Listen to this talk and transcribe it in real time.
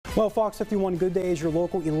Well, Fox 51, good day is your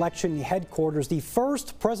local election headquarters. The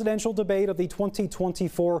first presidential debate of the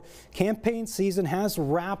 2024 campaign season has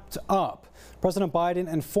wrapped up. President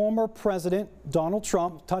Biden and former President Donald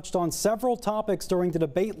Trump touched on several topics during the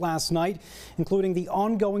debate last night, including the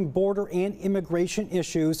ongoing border and immigration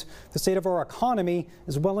issues, the state of our economy,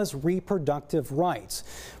 as well as reproductive rights.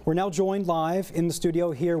 We're now joined live in the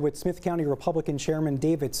studio here with Smith County Republican Chairman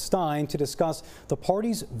David Stein to discuss the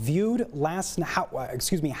parties viewed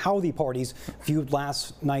how the parties viewed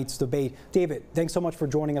last night's debate. David, thanks so much for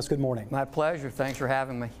joining us. Good morning. My pleasure. Thanks for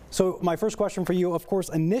having me. So my first question for you, of course,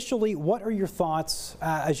 initially, what are your thoughts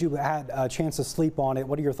as you had a chance to sleep on it?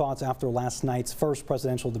 What are your thoughts after last night's first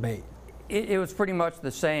presidential debate? It was pretty much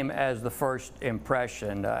the same as the first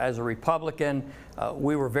impression. As a Republican,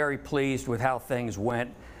 we were very pleased with how things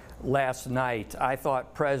went last night. I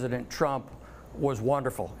thought President Trump was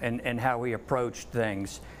wonderful in how he approached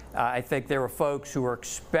things. I think there were folks who were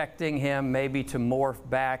expecting him maybe to morph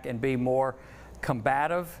back and be more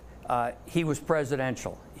combative. He was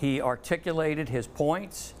presidential. He articulated his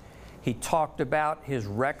points. He talked about his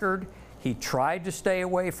record. He tried to stay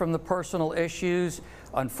away from the personal issues.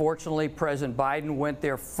 Unfortunately, President Biden went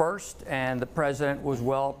there first, and the president was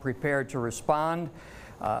well prepared to respond.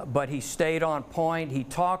 But he stayed on point. He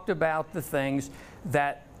talked about the things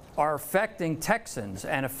that are affecting Texans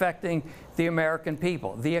and affecting the American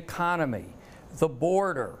people: the economy, the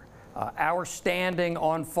border, our standing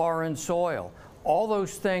on foreign soil. All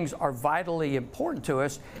those things are vitally important to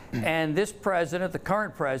us. And this president, the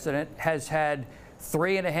current president, has had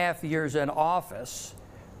 3.5 years in office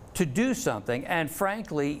to do something. And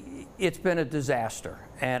frankly, it's been a disaster.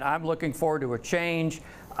 And I'm looking forward to a change.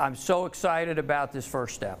 I'm so excited about this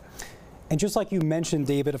first step. And just like you mentioned,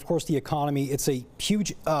 David, of course, the economy, it's a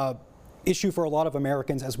huge issue for a lot of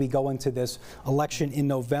Americans as we go into this election in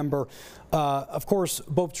November. Of course,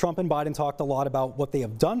 both Trump and Biden talked a lot about what they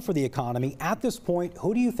have done for the economy. At this point,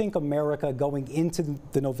 who do you think America going into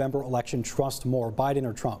the November election trusts more, Biden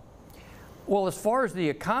or Trump? Well, as far as the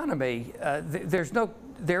economy,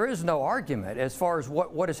 there is no argument as far as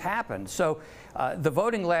what has happened. So the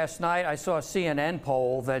voting last night, I saw a CNN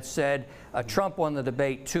poll that said Trump won the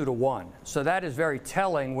debate 2-1. So that is very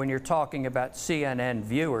telling when you're talking about CNN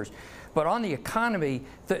viewers. But on the economy,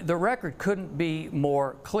 the record couldn't be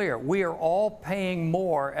more clear. We are all paying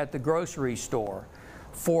more at the grocery store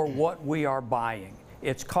for what we are buying.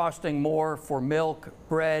 It's costing more for milk,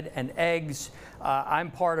 bread, and eggs.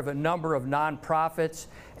 I'm part of a number of nonprofits,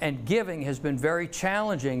 and giving has been very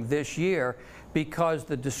challenging this year because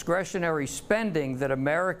the discretionary spending that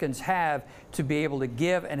Americans have to be able to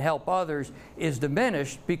give and help others is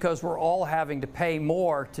diminished because we're all having to pay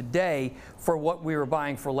more today for what we were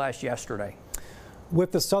buying for less yesterday.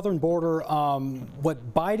 With the southern border,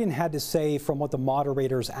 what Biden had to say from what the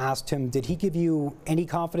moderators asked him, did he give you any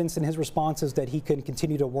confidence in his responses that he can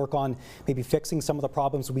continue to work on maybe fixing some of the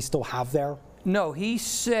problems we still have there? No, he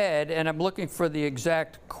said, and I'm looking for the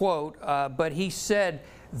exact quote, but he said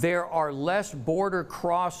there are less border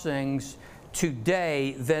crossings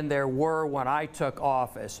today than there were when I took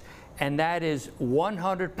office. And that is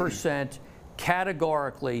 100%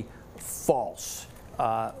 categorically false.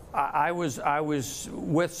 I was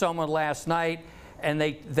with someone last night, and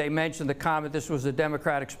they mentioned the comment. This was a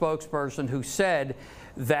Democratic spokesperson who said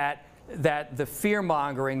that the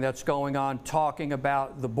fear-mongering that's going on talking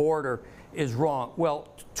about the border is wrong. Well,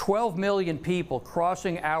 12 million people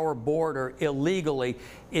crossing our border illegally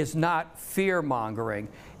is not fear-mongering.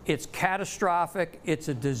 It's catastrophic, it's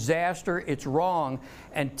a disaster, it's wrong,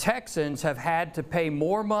 and Texans have had to pay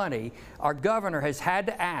more money. Our governor has had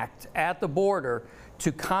to act at the border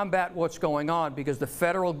to combat what's going on because the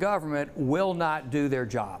federal government will not do their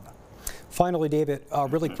job. Finally, David,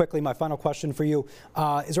 really quickly, my final question for you.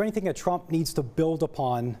 Is there anything that Trump needs to build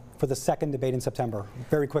upon for the second debate in September?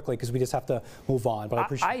 Very quickly, because we just have to move on.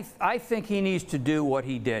 But I think he needs to do what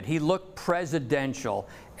he did. He looked presidential,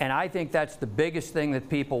 and I think that's the biggest thing that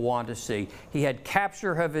people want to see. He had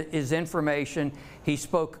capture of his information. He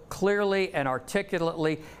spoke clearly and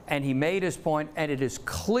articulately, and he made his point, and it is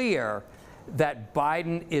clear that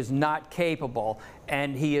Biden is not capable,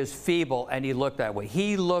 and he is feeble, and he looked that way.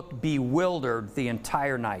 He looked bewildered the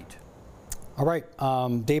entire night. All right,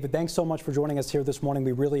 David, thanks so much for joining us here this morning.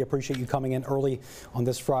 We really appreciate you coming in early on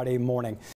this Friday morning.